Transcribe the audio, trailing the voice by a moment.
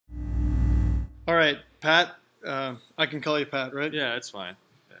All right, Pat. I can call you Pat, right? Yeah, it's fine.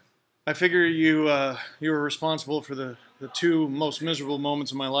 Yeah. I figure you were responsible for the two most miserable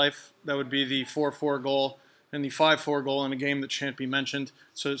moments of my life. That would be the 4-4 goal and the 5-4 goal in a game that shan't be mentioned.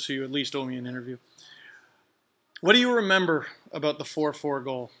 So you at least owe me an interview. What do you remember about the 4-4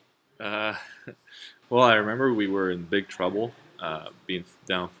 goal? Uh, well, I remember we were in big trouble, being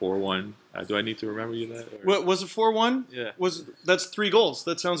down 4-1. Do I need to remember you that? Or? What, was it 4-1? Yeah. That's 3 goals.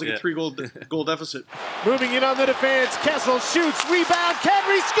 That sounds like Yeah. a 3-goal deficit. Moving in on the defense, Kessel shoots, rebound,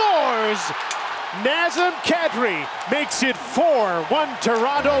 Kadri scores! Nazem Kadri makes it 4-1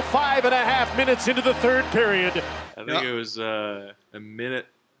 Toronto, 5.5 minutes into the third period. I think it was a minute,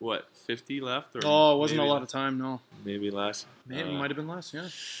 50 left? Or Oh, it wasn't a maybe- lot of time, no. Maybe less. It might have been less, yeah.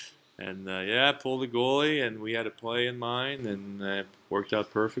 And I pulled the goalie, and we had a play in mind, and it worked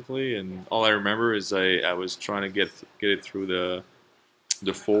out perfectly. And all I remember is I was trying to get it through the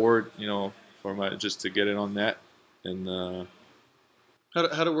forward, just to get it on net. And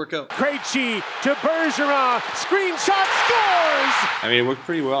How'd it work out? Krejci to Bergeron, screen shot, scores! I mean, it worked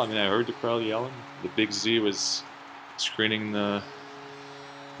pretty well. I mean, I heard the crowd yelling. The big Z was screening the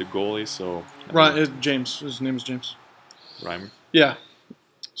goalie, so Right, James. His name is James. Reimer. Yeah,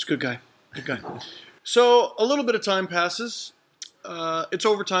 he's a good guy. Good guy. So a little bit of time passes. It's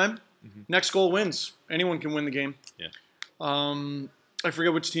overtime. Mm-hmm. Next goal wins. Anyone can win the game. Yeah. I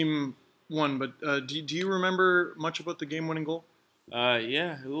forget which team won, but do you remember much about the game-winning goal?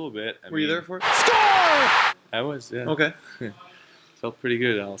 Yeah, a little bit. Were you there for it? Score! I was, yeah. Okay. Felt pretty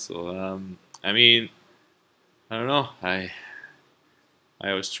good also. I mean, I don't know.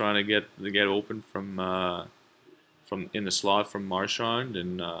 I was trying to get open from in the slot from Marchand,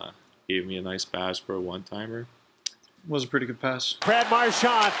 and gave me a nice pass for a one-timer. Was a pretty good pass. Brad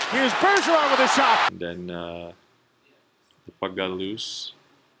Marchand, here's Bergeron with a shot. And then the puck got loose,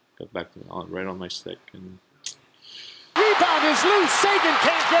 got back right on my stick, and Rebound is loose, Sagan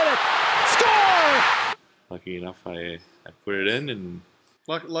can't get it. Score! lucky enough I put it in, and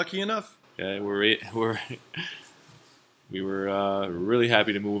Lucky enough. yeah, we were really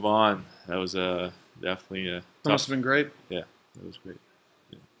happy to move on. That was definitely a That tough. must have been great. Yeah, that was great.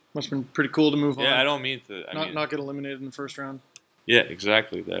 Must have been pretty cool to move on. Yeah, I don't mean to. Not get eliminated in the first round. Yeah,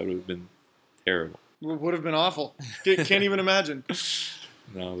 exactly. That would have been terrible. Would have been awful. Can't even imagine.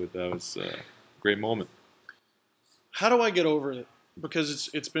 No, but that was a great moment. How do I get over it? Because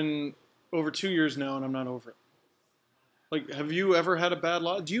it's been over 2 years now, and I'm not over it. Like, have you ever had a bad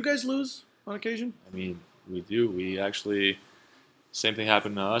loss? Do you guys lose on occasion? I mean, we do. We actually, same thing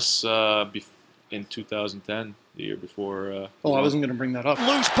happened to us in 2010, the year before. Oh, I wasn't going to bring that up.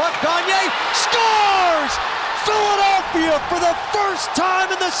 Loose puck, Gagne scores! Philadelphia, for the first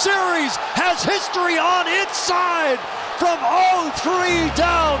time in the series, has history on its side from 0-3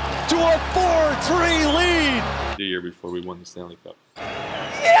 down to a 4-3 lead. The year before we won the Stanley Cup.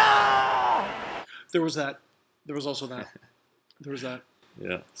 Yeah! There was that. There was also that. There was that.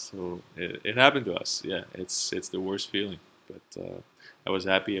 Yeah, so it happened to us. Yeah, it's the worst feeling. But I was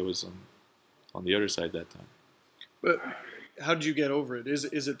happy I was on the other side that time. But how did you get over it? Is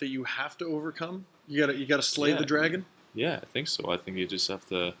it that you have to overcome? You gotta slay the dragon? Yeah, I think so. I think you just have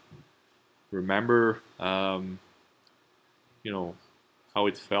to remember, how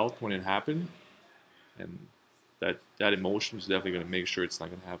it felt when it happened, and that emotion is definitely going to make sure it's not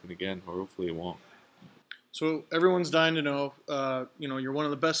going to happen again, or hopefully it won't. So everyone's dying to know. You're one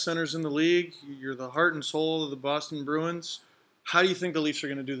of the best centers in the league. You're the heart and soul of the Boston Bruins. How do you think the Leafs are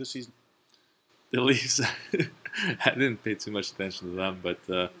going to do this season? The Leafs, I didn't pay too much attention to them, but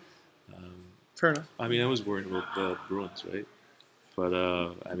Fair enough. I mean, I was worried about the Bruins, right? But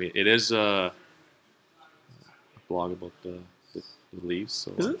I mean, it is a blog about the Leafs,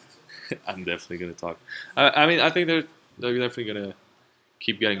 so Is it? I'm definitely going to talk. I mean, I think they're definitely going to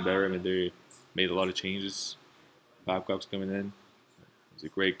keep getting better. I mean, they made a lot of changes. Babcock's coming in. He's a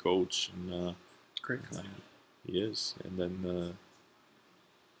great coach, and Great. he is. And then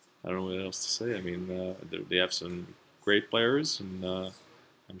I don't know what else to say. I mean, they have some great players, and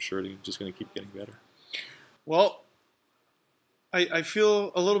I'm sure they're just going to keep getting better. Well, I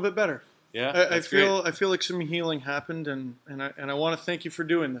feel a little bit better. Yeah, I feel like some healing happened, and I want to thank you for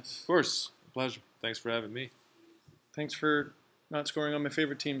doing this. Of course, a pleasure. Thanks for having me. Thanks for not scoring on my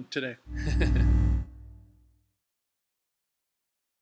favorite team today.